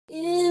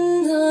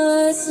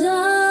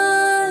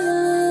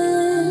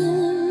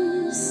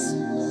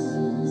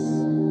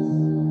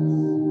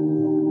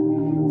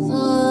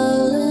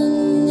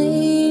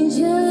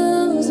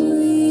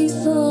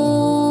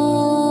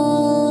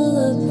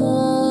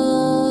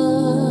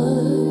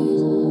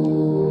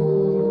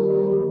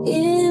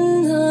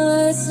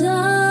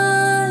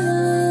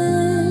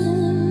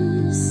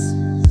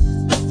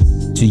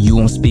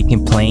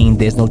fucking plain.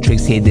 There's no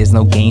tricks here, there's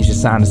no games,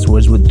 just honest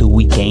words. What do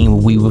we gain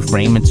when we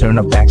reframe and turn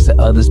our backs to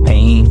others'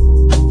 pain?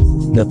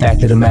 The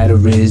fact of the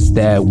matter is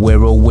that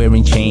we're all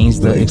wearing chains.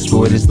 The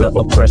exploiters, the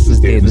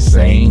oppressors, they're the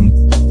same.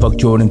 Fuck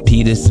Jordan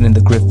Peterson and the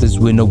grifters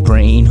with no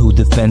brain, who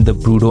defend the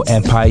brutal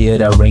empire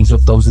that reigns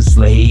with those as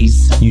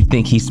slaves. You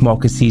think he's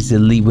smart cause he's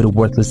elite with a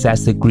worthless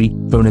ass degree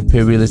from an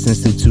imperialist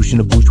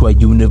institution, a bourgeois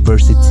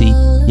university.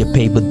 Your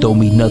paper don't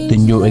mean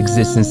nothing, your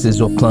existence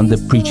is all plunder,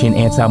 preaching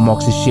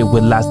anti-Marxist shit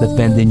with lies,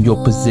 defending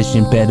your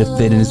position,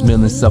 benefiting his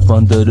million stuff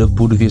under the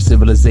boot of your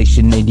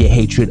civilization. And your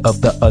hatred of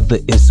the other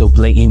is so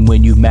blatant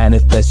when you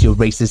manifest your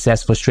racist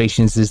ass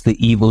frustrations. Is the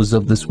evils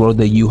of this world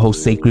that you hold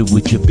sacred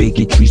with your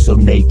bigotry so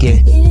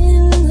naked.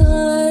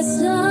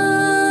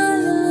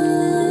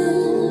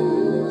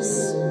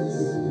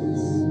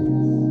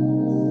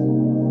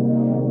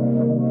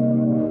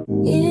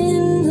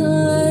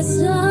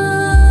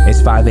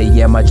 It's 5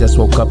 AM, I just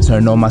woke up,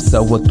 turn on my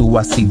cell. What do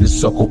I see? The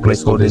circle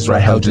place called Israel,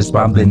 hell just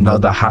bombed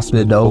another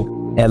hospital.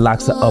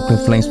 Airlocks are up in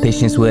flames,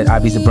 patients with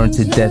IVs are burned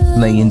to death,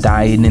 laying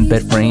dying in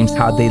bed frames.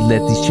 How they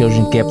let these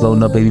children get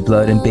blown up, baby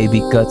blood and baby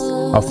guts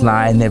are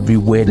flying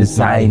everywhere. The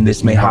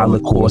Zionists made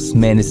holocaust,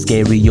 man, it's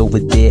scary over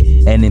there.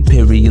 An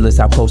imperialist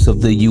outpost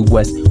of the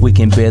US, we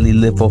can barely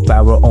live off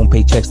our own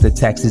paychecks. The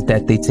taxes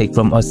that they take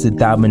from us to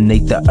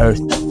dominate the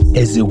earth.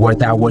 Is it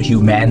worth our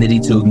humanity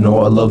to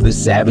ignore all of the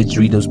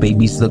savagery? Those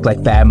babies look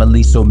like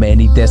family, so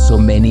many deaths, so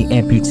many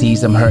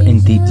amputees. I'm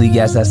hurting deeply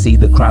as I see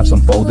the crimes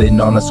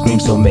unfolding on a screen,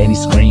 so many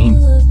scream.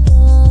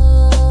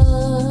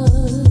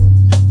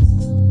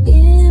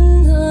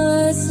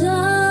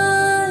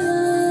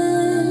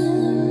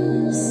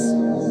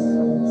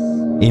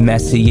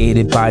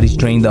 Emaciated bodies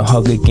drain the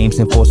Hunger Games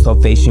and forced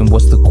starvation.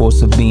 What's the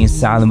course of being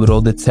silent with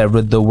all the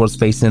terror the world's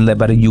facing, led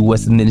by the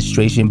US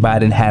administration?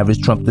 Biden, Harris,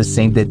 Trump the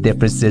same. The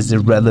difference is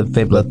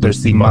irrelevant.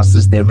 Bloodthirsty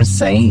monsters, they're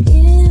insane.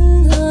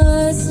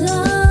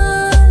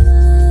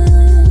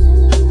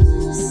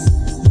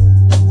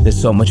 There's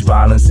so much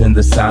violence in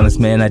the silence,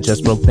 man. I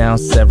just broke down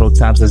several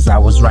times as I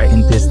was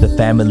writing this. The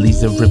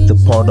families are ripped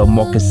apart. Our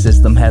market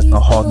system has no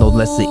heart, no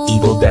less of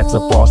evil, that's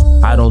a farce.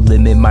 I don't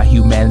limit my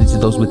humanity to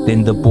those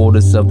within the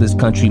borders of this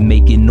country,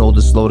 making all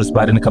the slaughters.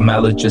 Biden,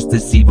 Kamala, just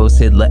as evil as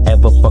Hitler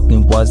ever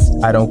fucking was.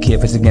 I don't care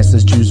if it's against the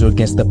Jews or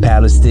against the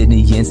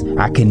Palestinians.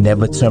 I can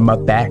never turn my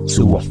back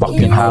to a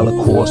fucking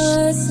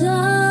holocaust.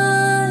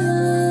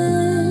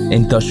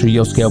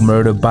 Industrial scale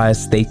murder by a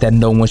state that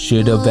no one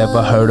should have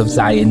ever heard of.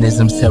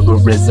 Zionism's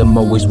terrorism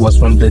always was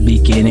from the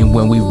beginning.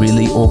 When we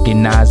really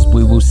organize,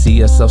 we will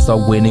see ourselves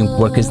start winning.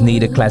 Workers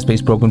need a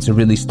class-based program to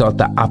really start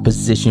the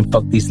opposition.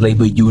 Fuck these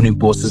labor union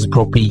bosses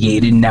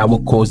appropriating our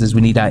causes.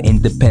 We need our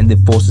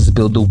independent forces to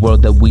build the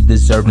world that we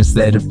deserve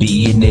instead of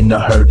being in a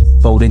herd.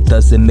 Voting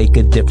doesn't make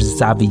a difference.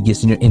 It's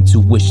obvious in your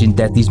intuition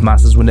that these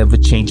monsters will never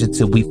change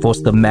until we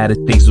force them out.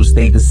 Things will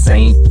stay the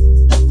same.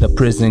 The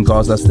prison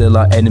guards are still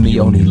our enemy,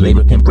 only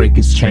labor can break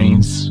its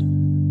chains.